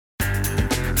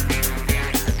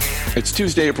It's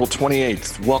Tuesday, April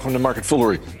 28th. Welcome to Market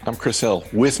Foolery. I'm Chris Hill.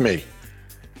 With me,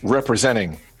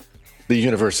 representing the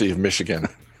University of Michigan,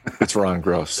 it's Ron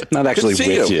Gross. Not actually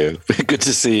with you. Good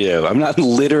to see you. I'm not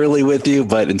literally with you,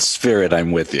 but in spirit,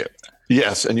 I'm with you.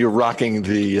 Yes, and you're rocking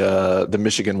the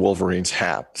Michigan Wolverines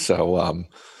hat. So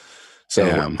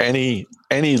any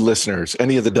listeners,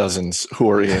 any of the dozens who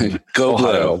are in Go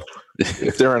Ohio, Blue.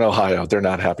 If they're in Ohio, they're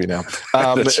not happy now.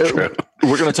 That's true.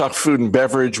 We're going to talk food and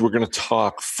beverage. We're going to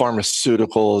talk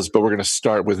pharmaceuticals, but we're going to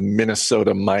start with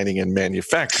Minnesota Mining and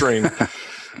Manufacturing,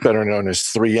 better known as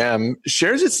 3M.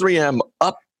 Shares at 3M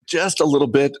up just a little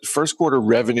bit. First quarter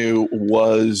revenue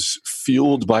was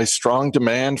fueled by strong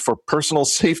demand for personal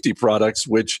safety products,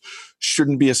 which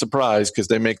shouldn't be a surprise because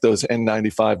they make those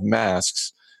N95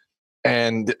 masks.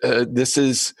 And this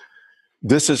is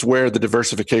where the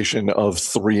diversification of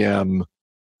 3M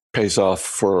pays off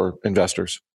for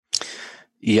investors.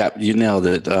 Yeah, you nailed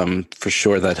it. For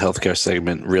sure, that healthcare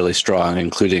segment really strong,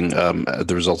 including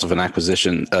the results of an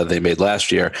acquisition they made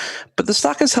last year. But the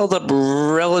stock has held up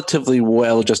relatively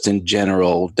well just in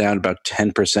general, down about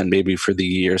 10% maybe for the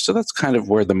year. So that's kind of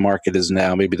where the market is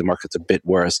now. Maybe the market's a bit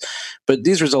worse. But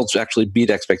these results actually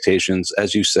beat expectations,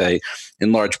 as you say,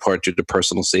 in large part due to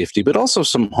personal safety, but also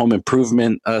some home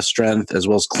improvement strength, as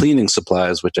well as cleaning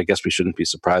supplies, which I guess we shouldn't be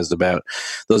surprised about.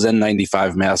 Those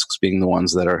N95 masks being the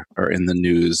ones that are in the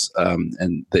news.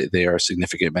 And they are a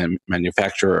significant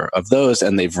manufacturer of those,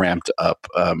 and they've ramped up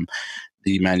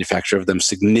the manufacture of them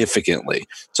significantly.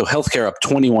 So healthcare up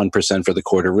 21% for the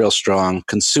quarter, real strong.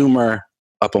 Consumer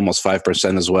up almost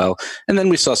 5% as well. And then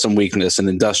we saw some weakness in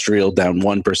industrial, down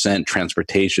 1%,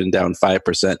 transportation down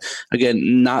 5%.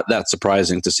 Again, not that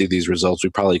surprising to see these results. We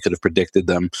probably could have predicted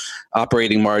them.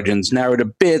 Operating margins narrowed a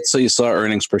bit, so you saw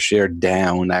earnings per share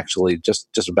down actually just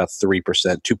about 3%,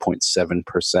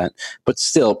 2.7%, but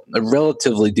still a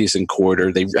relatively decent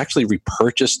quarter. They actually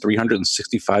repurchased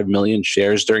 365 million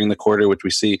shares during the quarter, which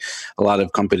we see a lot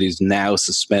of companies now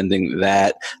suspending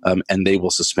that, and they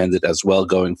will suspend it as well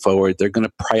going forward. They're going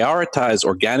to prioritize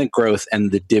organic growth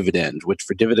and the dividend, which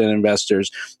for dividend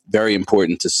investors, very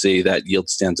important to see. That yield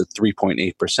stands at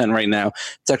 3.8% right now.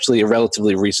 It's actually a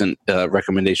relatively recent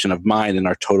recommendation of mine in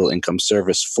our total income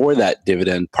service for that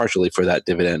dividend, partially for that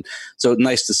dividend. So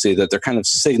nice to see that they're kind of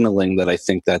signaling that I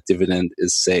think that dividend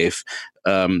is safe.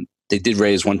 They did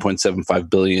raise $1.75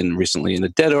 billion recently in a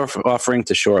debt offering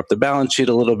to shore up the balance sheet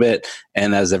a little bit.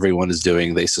 And as everyone is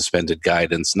doing, they suspended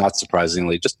guidance, not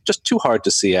surprisingly, just too hard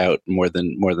to see out more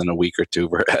than a week or two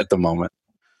at the moment.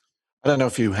 I don't know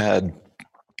if you had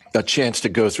a chance to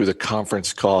go through the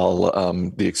conference call,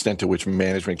 the extent to which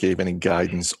management gave any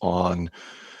guidance on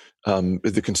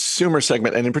the consumer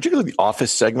segment, and in particular the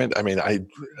office segment. I mean, I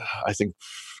think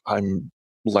I'm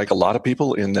like a lot of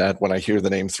people in that when I hear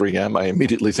the name 3M, I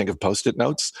immediately think of Post-it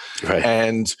notes. Right.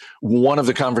 And one of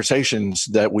the conversations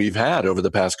that we've had over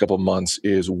the past couple of months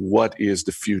is, what is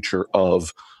the future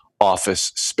of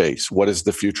office space? What is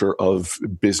the future of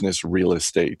business real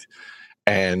estate?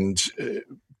 And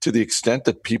to the extent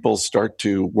that people start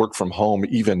to work from home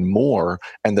even more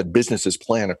and that businesses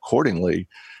plan accordingly,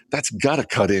 that's got to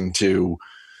cut into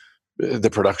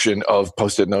the production of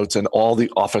Post-it notes and all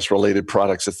the office-related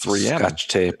products at 3M. Scotch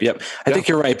tape. Yep. I think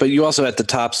you're right. But you also at the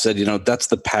top said, that's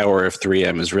the power of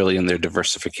 3M is really in their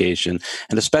diversification,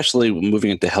 and especially moving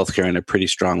into healthcare in a pretty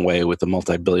strong way with a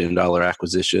multi-billion-dollar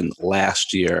acquisition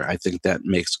last year. I think that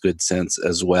makes good sense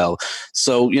as well.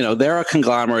 So, they're a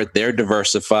conglomerate. They're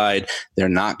diversified. They're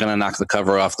not going to knock the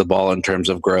cover off the ball in terms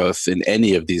of growth in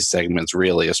any of these segments,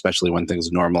 really, especially when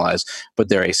things normalize. But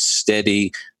they're a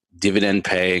steady,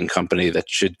 dividend-paying company that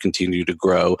should continue to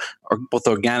grow, both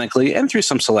organically and through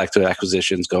some selective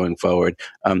acquisitions going forward,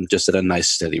 just at a nice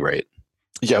steady rate.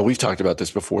 Yeah, we've talked about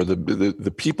this before.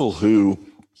 The people who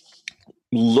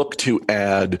look to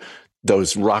add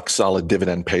those rock-solid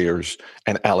dividend payers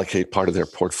and allocate part of their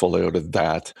portfolio to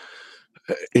that,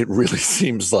 it really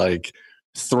seems like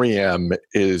 3M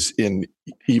is in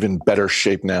even better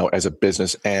shape now as a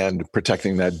business and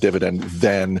protecting that dividend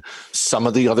than some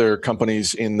of the other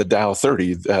companies in the Dow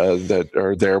 30 that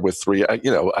are there with 3.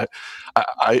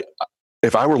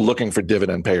 If I were looking for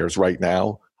dividend payers right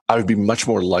now, I would be much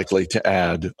more likely to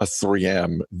add a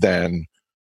 3M than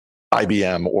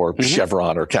IBM or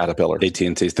Chevron or Caterpillar.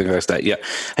 AT&T, things like that. Yeah,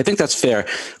 I think that's fair.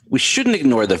 We shouldn't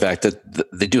ignore the fact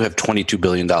that they do have $22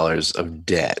 billion of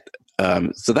debt.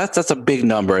 So that's a big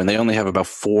number, and they only have about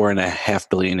 $4.5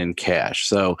 billion in cash.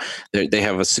 So they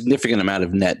have a significant amount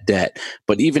of net debt.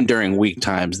 But even during weak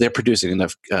times, they're producing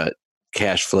enough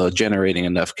cash flow, generating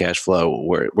enough cash flow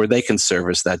where they can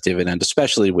service that dividend,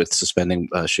 especially with suspending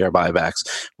share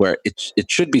buybacks, where it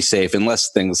should be safe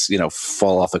unless things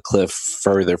fall off a cliff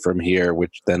further from here,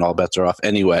 which then all bets are off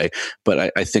anyway.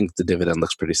 But I think the dividend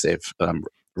looks pretty safe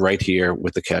right here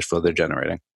with the cash flow they're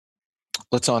generating.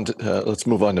 Let's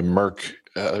move on to Merck.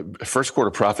 First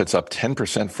quarter profits up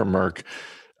 10% for Merck.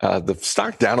 The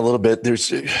stock down a little bit.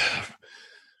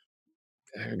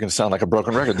 I'm going to sound like a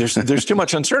broken record. There's too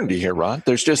much uncertainty here, Ron.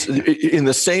 There's just, in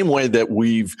the same way that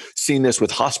we've seen this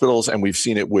with hospitals and we've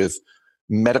seen it with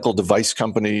medical device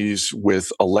companies,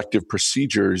 with elective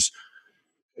procedures,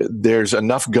 there's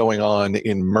enough going on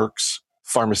in Merck's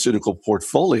pharmaceutical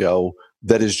portfolio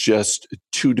that is just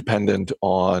too dependent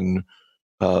on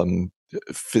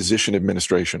physician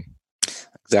administration.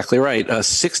 Exactly right.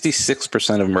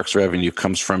 66% of Merck's revenue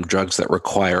comes from drugs that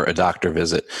require a doctor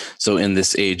visit. So in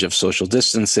this age of social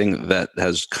distancing, that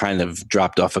has kind of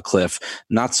dropped off a cliff.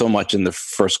 Not so much in the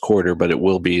first quarter, but it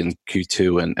will be in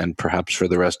Q2 and perhaps for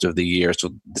the rest of the year. So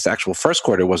this actual first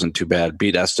quarter wasn't too bad,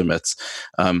 beat estimates.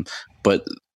 But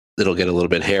it'll get a little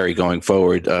bit hairy going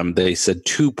forward. They said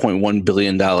 $2.1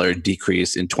 billion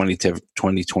decrease in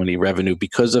 2020 revenue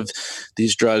because of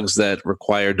these drugs that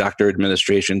require doctor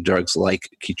administration, drugs like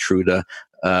Keytruda.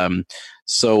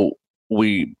 So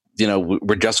we're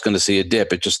just going to see a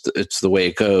dip. It's the way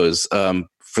it goes.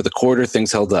 For the quarter,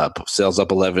 things held up. Sales up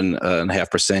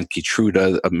 11.5%.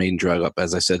 Keytruda, a main drug, up,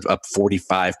 as I said, up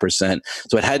 45%.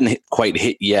 So it hadn't quite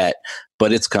hit yet,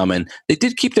 but it's coming. They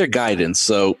did keep their guidance.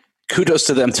 So kudos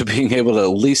to them to being able to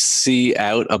at least see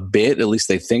out a bit. At least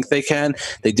they think they can.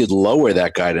 They did lower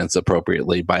that guidance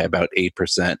appropriately by about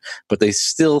 8%, but they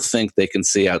still think they can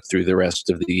see out through the rest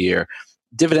of the year.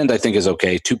 Dividend, I think, is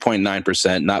okay.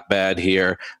 2.9%, not bad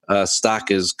here. Stock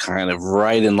is kind of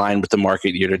right in line with the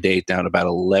market year to date, down about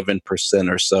 11%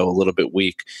 or so, a little bit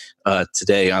weak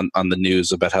today on the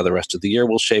news about how the rest of the year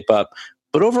will shape up.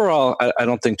 But overall, I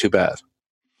don't think too bad.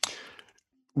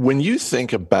 When you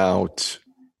think about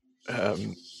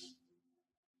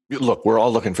look, we're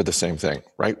all looking for the same thing,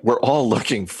 right? We're all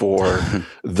looking for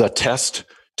the test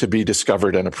to be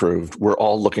discovered and approved. We're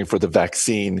all looking for the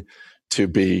vaccine to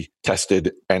be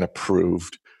tested and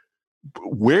approved.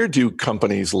 Where do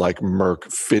companies like Merck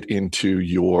fit into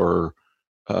your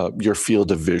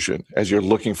field of vision as you're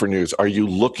looking for news? Are you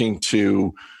looking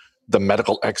to the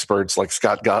medical experts like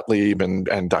Scott Gottlieb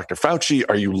and Dr. Fauci?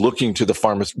 Are you looking to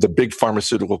the big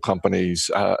pharmaceutical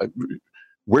companies?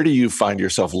 Where do you find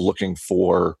yourself looking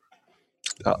for,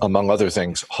 among other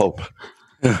things, hope?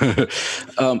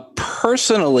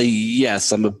 Personally,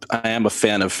 yes, I am a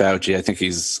fan of Fauci. I think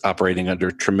he's operating under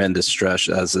tremendous stress,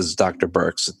 as is Dr.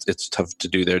 Birx. It's tough to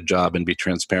do their job and be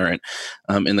transparent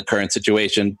in the current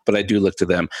situation, but I do look to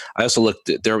them. I also looked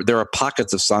at, there are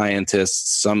pockets of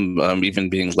scientists, some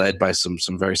even being led by some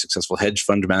very successful hedge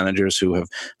fund managers who have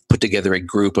put together a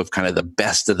group of kind of the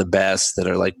best that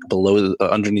are like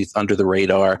under the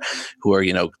radar, who are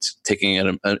taking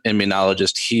an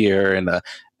immunologist here and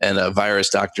a virus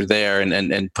doctor there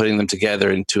and putting them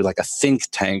together into like a think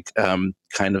tank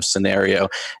kind of scenario.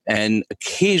 And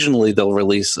occasionally they'll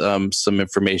release some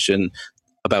information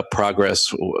about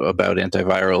progress about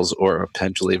antivirals or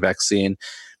potentially a vaccine.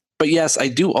 But yes, I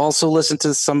do also listen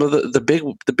to some of the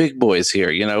big boys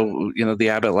here. The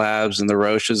Abbott Labs and the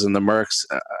Roches and the Mercks.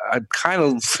 I'm kind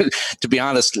of, to be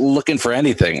honest, looking for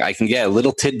anything I can get.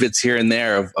 Little tidbits here and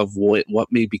there of what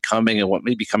may be coming and what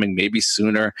may be coming maybe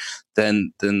sooner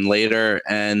than later.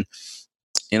 And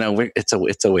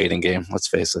it's a waiting game. Let's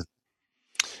face it.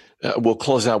 We'll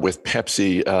close out with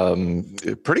Pepsi.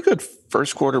 Pretty good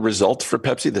first quarter results for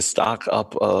Pepsi. The stock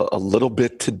up a little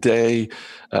bit today.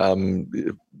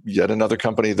 Yet another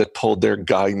company that pulled their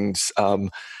guidance.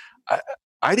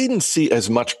 I didn't see as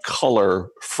much color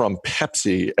from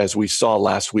Pepsi as we saw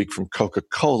last week from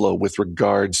Coca-Cola with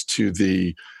regards to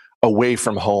the away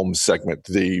from home segment,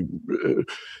 the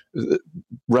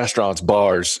restaurants,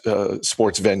 bars,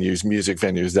 sports venues, music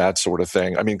venues, that sort of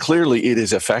thing. I mean, clearly it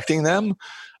is affecting them.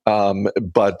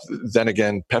 But then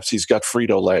again, Pepsi's got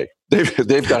Frito-Lay.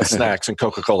 They've got snacks, and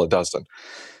Coca-Cola doesn't.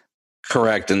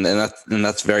 Correct, and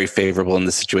that's very favorable in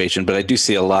this situation. But I do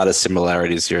see a lot of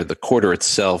similarities here. The quarter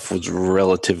itself was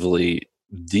relatively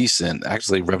decent.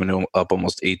 Actually, revenue up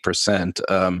almost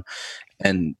 8%,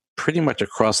 and pretty much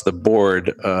across the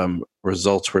board,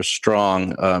 results were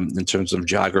strong in terms of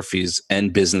geographies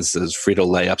and businesses.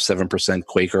 Frito-Lay up 7%,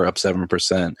 Quaker up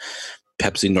 7%.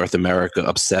 Pepsi North America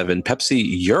up 7%, Pepsi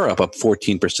Europe up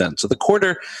 14%. So the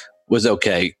quarter was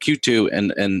okay. Q2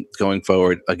 and going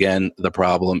forward, again, the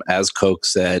problem, as Coke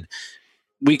said,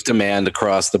 weak demand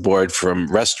across the board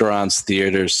from restaurants,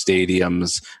 theaters,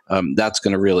 stadiums. That's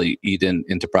going to really eat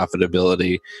into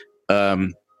profitability.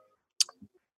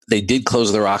 They did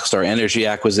close the Rockstar Energy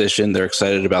acquisition. They're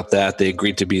excited about that. They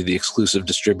agreed to be the exclusive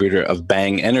distributor of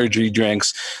Bang energy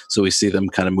drinks. So we see them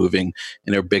kind of moving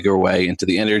in a bigger way into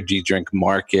the energy drink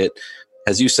market.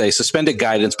 As you say, suspended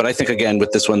guidance. But I think, again,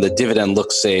 with this one, the dividend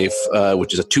looks safe,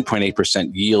 which is a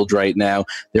 2.8% yield right now.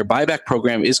 Their buyback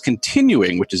program is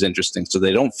continuing, which is interesting. So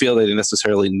they don't feel they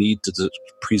necessarily need to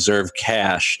preserve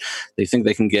cash. They think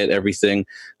they can get everything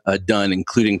done,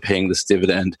 including paying this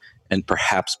dividend, and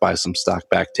perhaps buy some stock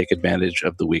back, take advantage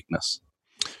of the weakness.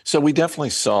 So we definitely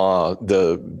saw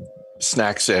the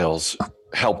snack sales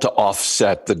help to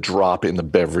offset the drop in the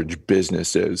beverage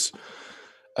businesses.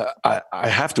 I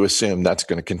have to assume that's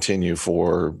going to continue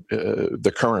for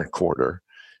the current quarter.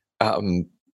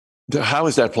 How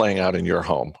is that playing out in your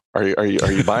home? Are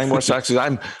you buying more stocks?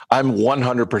 I'm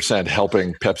 100%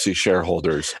 helping Pepsi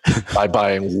shareholders by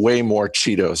buying way more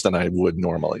Cheetos than I would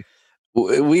normally.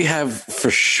 We have,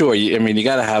 for sure. I mean, you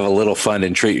got to have a little fun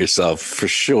and treat yourself, for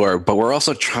sure. But we're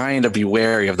also trying to be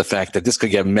wary of the fact that this could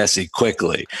get messy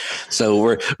quickly. So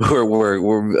we're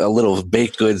a little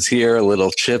baked goods here, a little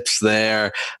chips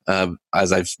there.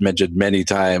 As I've mentioned many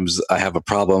times, I have a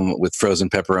problem with frozen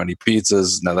pepperoni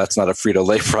pizzas. Now, that's not a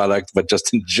Frito-Lay product, but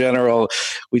just in general,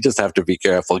 we just have to be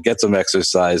careful. Get some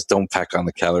exercise. Don't pack on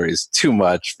the calories too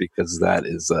much, because that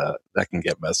can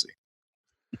get messy.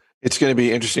 It's going to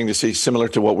be interesting to see, similar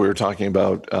to what we were talking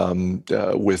about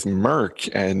with Merck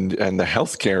and the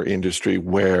healthcare industry,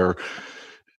 where,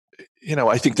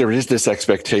 I think there is this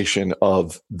expectation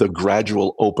of the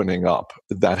gradual opening up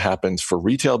that happens for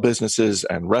retail businesses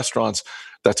and restaurants.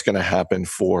 That's going to happen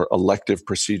for elective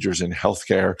procedures in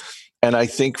healthcare. And I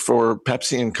think for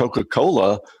Pepsi and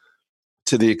Coca-Cola,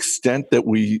 to the extent that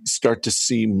we start to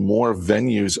see more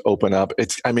venues open up,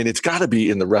 it's got to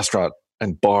be in the restaurant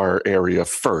and bar area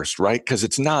first, right? Because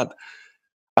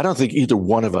I don't think either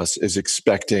one of us is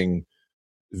expecting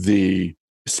the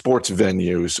sports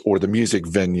venues or the music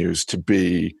venues to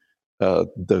be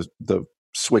the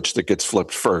switch that gets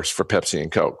flipped first for Pepsi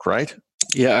and Coke, right?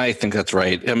 Yeah, I think that's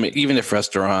right. I mean, even if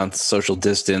restaurants social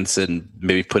distance and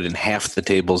maybe put in half the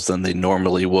tables than they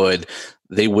normally would,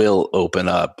 they will open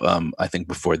up, I think,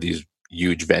 before these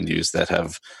huge venues that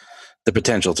have the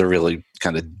potential to really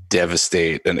kind of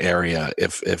devastate an area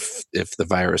if the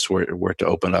virus were to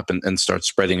open up and start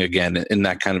spreading again in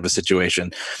that kind of a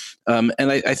situation. And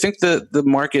I think the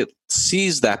market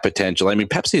sees that potential. I mean,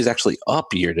 Pepsi is actually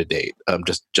up year to date,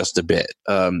 just a bit,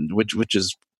 which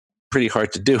is pretty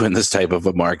hard to do in this type of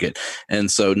a market. And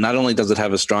so not only does it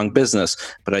have a strong business,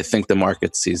 but I think the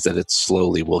market sees that it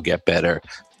slowly will get better.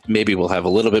 Maybe we'll have a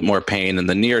little bit more pain in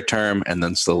the near term and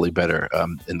then slowly better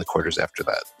in the quarters after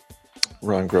that.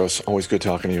 Ron Gross, always good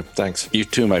talking to you. Thanks. You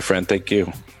too, my friend. Thank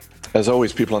you. As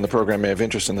always, people on the program may have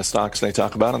interest in the stocks they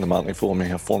talk about, and the Motley Fool may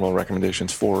have formal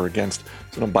recommendations for or against.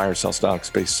 So don't buy or sell stocks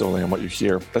based solely on what you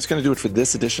hear. That's going to do it for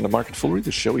this edition of Market Foolery.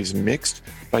 The show is mixed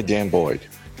by Dan Boyd.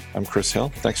 I'm Chris Hill.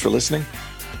 Thanks for listening.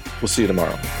 We'll see you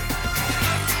tomorrow.